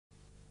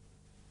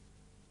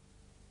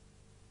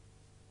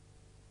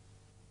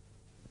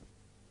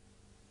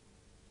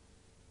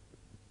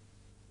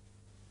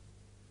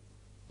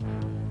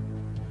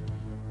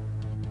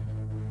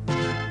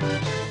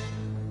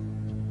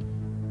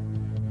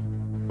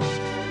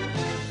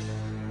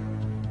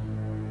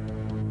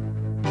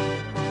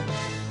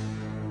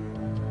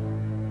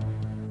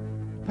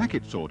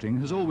Packet sorting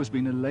has always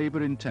been a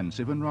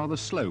labour-intensive and rather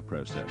slow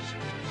process.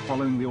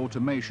 Following the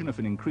automation of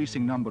an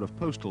increasing number of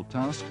postal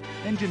tasks,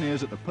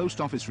 engineers at the Post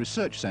Office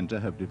Research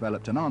Centre have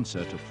developed an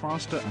answer to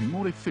faster and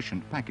more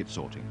efficient packet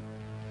sorting.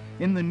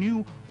 In the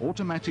new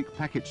automatic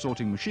packet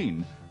sorting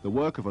machine, the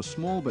work of a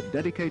small but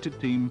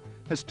dedicated team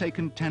has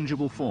taken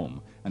tangible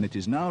form, and it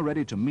is now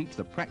ready to meet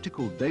the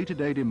practical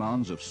day-to-day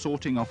demands of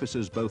sorting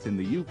officers both in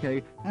the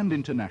UK and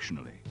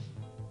internationally.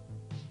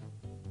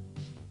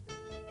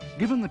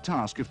 Given the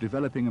task of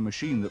developing a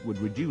machine that would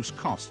reduce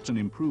costs and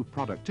improve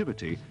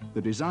productivity,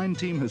 the design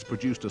team has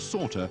produced a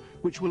sorter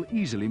which will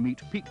easily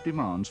meet peak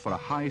demands for a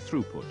high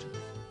throughput.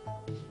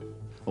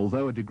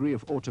 Although a degree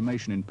of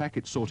automation in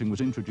packet sorting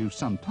was introduced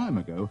some time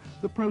ago,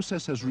 the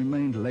process has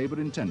remained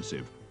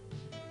labour-intensive.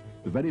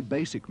 The very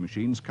basic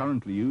machines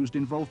currently used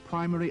involve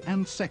primary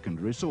and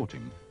secondary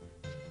sorting.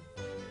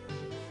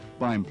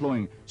 By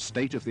employing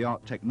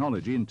state-of-the-art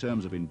technology in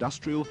terms of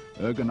industrial,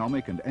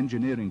 ergonomic and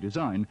engineering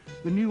design,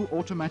 the new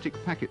automatic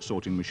packet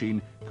sorting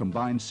machine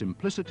combines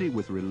simplicity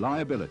with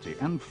reliability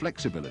and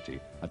flexibility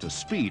at a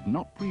speed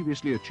not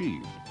previously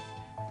achieved.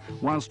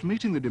 Whilst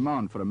meeting the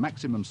demand for a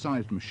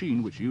maximum-sized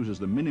machine which uses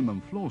the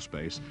minimum floor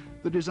space,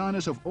 the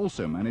designers have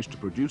also managed to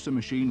produce a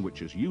machine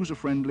which is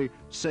user-friendly,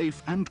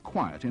 safe and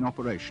quiet in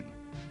operation.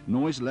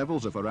 Noise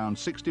levels of around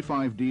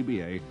 65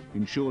 dBA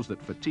ensures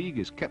that fatigue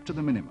is kept to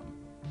the minimum.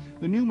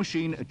 The new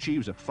machine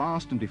achieves a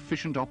fast and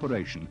efficient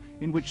operation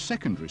in which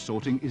secondary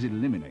sorting is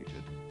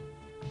eliminated.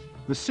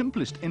 The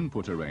simplest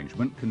input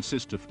arrangement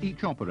consists of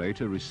each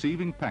operator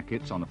receiving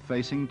packets on a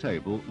facing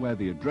table where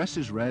the address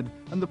is read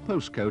and the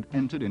postcode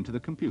entered into the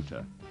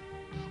computer.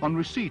 On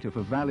receipt of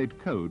a valid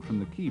code from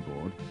the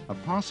keyboard, a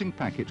passing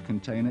packet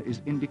container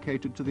is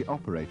indicated to the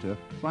operator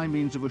by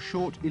means of a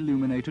short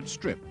illuminated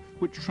strip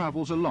which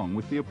travels along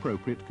with the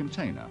appropriate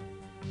container.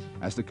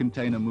 As the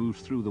container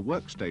moves through the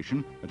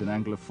workstation at an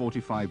angle of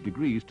 45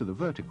 degrees to the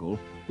vertical,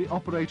 the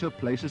operator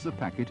places the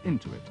packet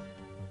into it.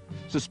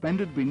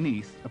 Suspended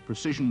beneath a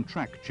precision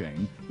track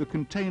chain, the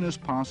containers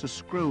pass a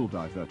scroll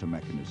diverter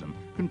mechanism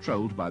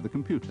controlled by the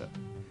computer.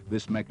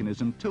 This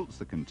mechanism tilts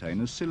the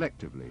containers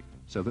selectively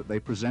so that they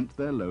present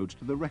their loads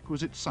to the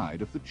requisite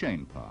side of the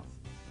chain path.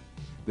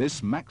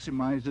 This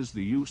maximizes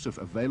the use of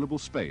available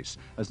space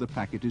as the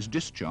packet is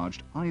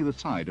discharged either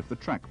side of the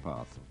track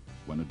path,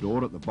 when a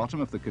door at the bottom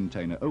of the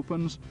container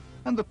opens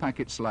and the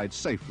packet slides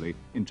safely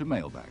into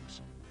mailbags.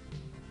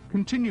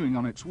 Continuing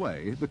on its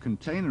way, the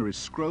container is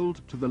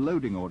scrolled to the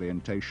loading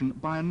orientation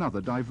by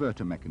another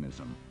diverter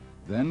mechanism.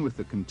 Then, with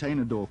the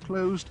container door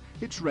closed,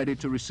 it's ready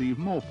to receive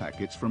more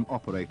packets from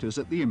operators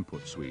at the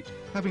input suite,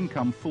 having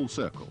come full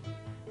circle.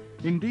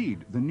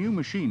 Indeed, the new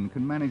machine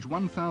can manage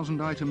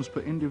 1,000 items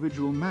per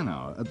individual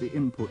man-hour at the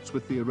inputs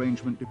with the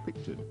arrangement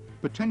depicted,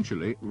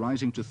 potentially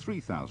rising to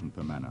 3,000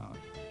 per man-hour.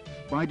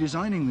 By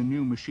designing the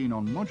new machine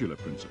on modular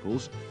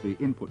principles, the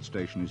input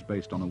station is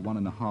based on a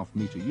 1.5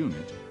 metre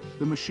unit,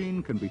 the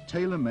machine can be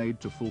tailor-made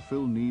to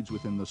fulfil needs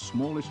within the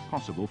smallest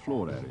possible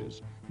floor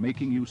areas,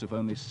 making use of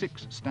only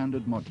 6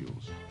 standard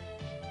modules.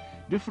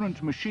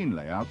 Different machine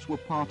layouts were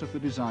part of the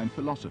design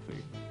philosophy,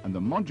 and the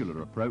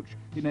modular approach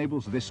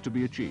enables this to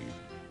be achieved.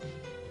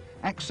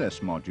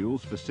 Access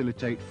modules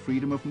facilitate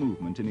freedom of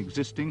movement in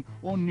existing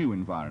or new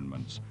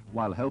environments,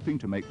 while helping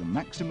to make the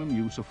maximum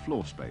use of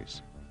floor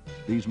space.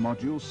 These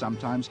modules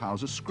sometimes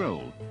house a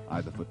scroll,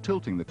 either for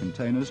tilting the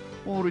containers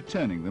or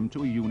returning them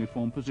to a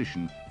uniform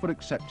position for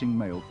accepting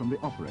mail from the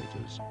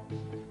operators.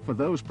 For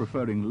those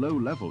preferring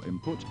low-level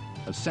input,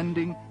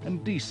 ascending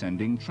and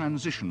descending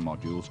transition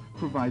modules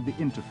provide the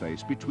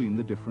interface between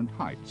the different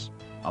heights.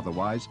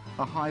 Otherwise,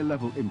 a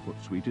high-level input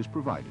suite is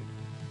provided.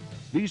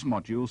 These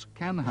modules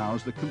can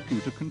house the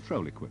computer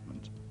control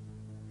equipment.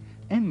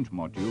 End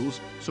modules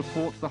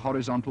support the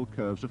horizontal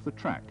curves of the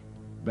track.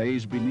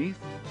 Bays beneath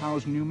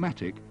house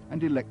pneumatic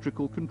and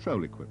electrical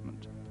control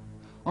equipment.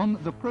 On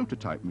the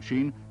prototype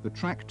machine, the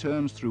track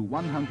turns through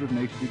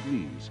 180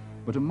 degrees,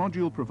 but a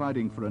module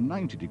providing for a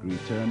 90-degree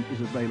turn is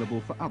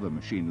available for other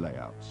machine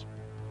layouts.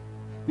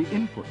 The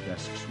input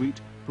desk suite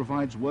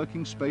provides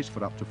working space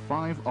for up to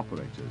 5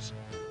 operators.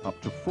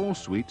 Up to 4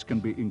 suites can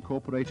be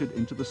incorporated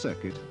into the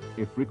circuit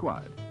if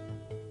required.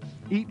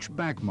 Each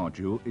bag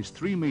module is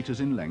 3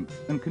 meters in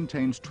length and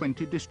contains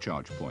 20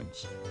 discharge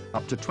points.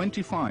 Up to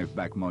 25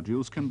 bag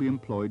modules can be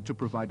employed to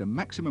provide a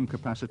maximum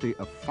capacity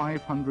of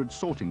 500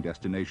 sorting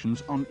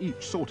destinations on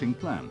each sorting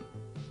plan.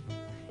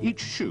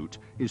 Each chute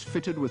is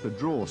fitted with a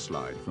drawer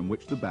slide from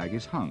which the bag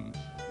is hung.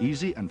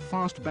 Easy and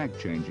fast bag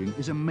changing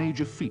is a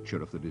major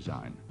feature of the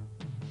design.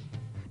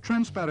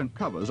 Transparent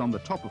covers on the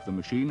top of the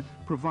machine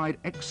provide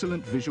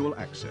excellent visual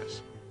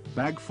access.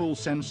 Bag-full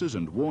sensors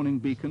and warning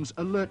beacons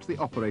alert the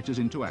operators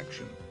into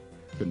action.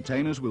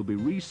 Containers will be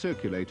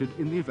recirculated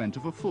in the event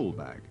of a full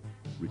bag,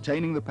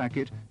 retaining the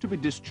packet to be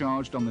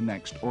discharged on the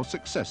next or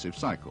successive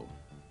cycle.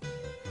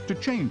 To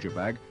change a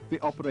bag, the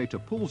operator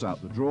pulls out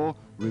the drawer,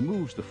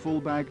 removes the full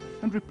bag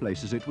and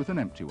replaces it with an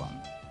empty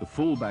one. The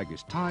full bag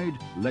is tied,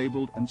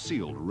 labelled and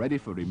sealed, ready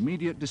for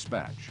immediate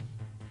dispatch.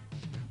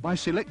 By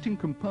selecting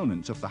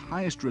components of the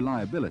highest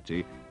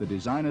reliability, the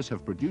designers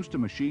have produced a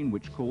machine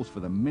which calls for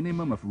the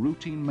minimum of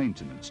routine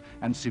maintenance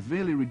and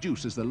severely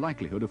reduces the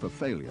likelihood of a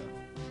failure.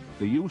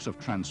 The use of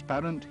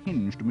transparent,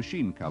 hinged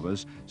machine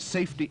covers,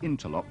 safety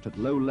interlocked at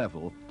low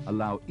level,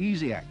 allow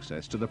easy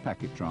access to the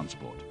packet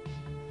transport.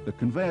 The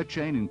conveyor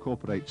chain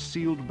incorporates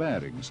sealed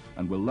bearings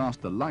and will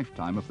last the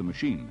lifetime of the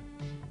machine.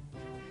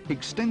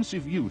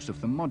 Extensive use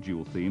of the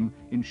module theme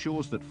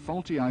ensures that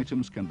faulty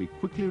items can be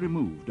quickly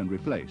removed and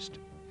replaced.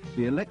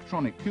 The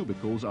electronic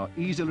cubicles are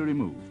easily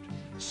removed.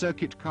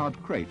 Circuit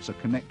card crates are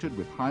connected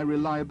with high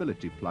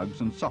reliability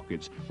plugs and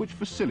sockets which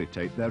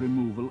facilitate their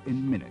removal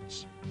in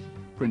minutes.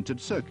 Printed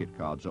circuit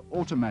cards are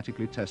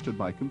automatically tested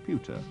by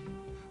computer.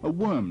 A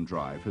worm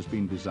drive has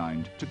been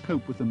designed to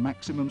cope with the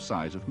maximum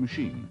size of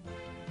machine.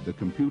 The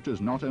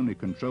computers not only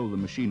control the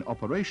machine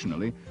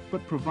operationally,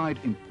 but provide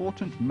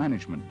important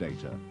management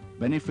data,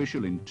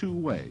 beneficial in two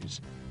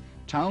ways.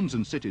 Towns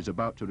and cities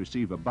about to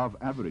receive above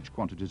average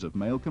quantities of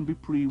mail can be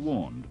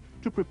pre-warned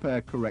to prepare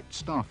correct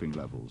staffing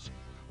levels,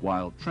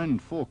 while trend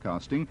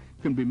forecasting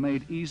can be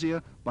made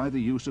easier by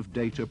the use of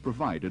data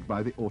provided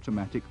by the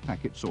automatic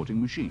packet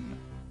sorting machine.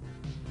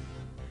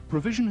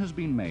 Provision has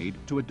been made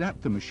to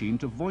adapt the machine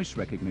to voice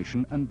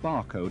recognition and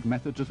barcode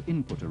methods of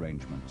input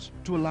arrangements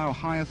to allow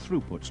higher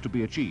throughputs to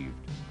be achieved.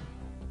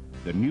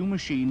 The new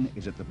machine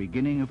is at the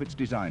beginning of its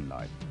design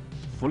life,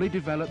 fully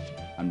developed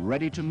and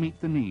ready to meet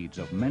the needs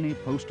of many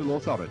postal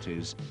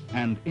authorities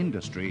and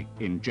industry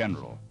in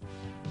general.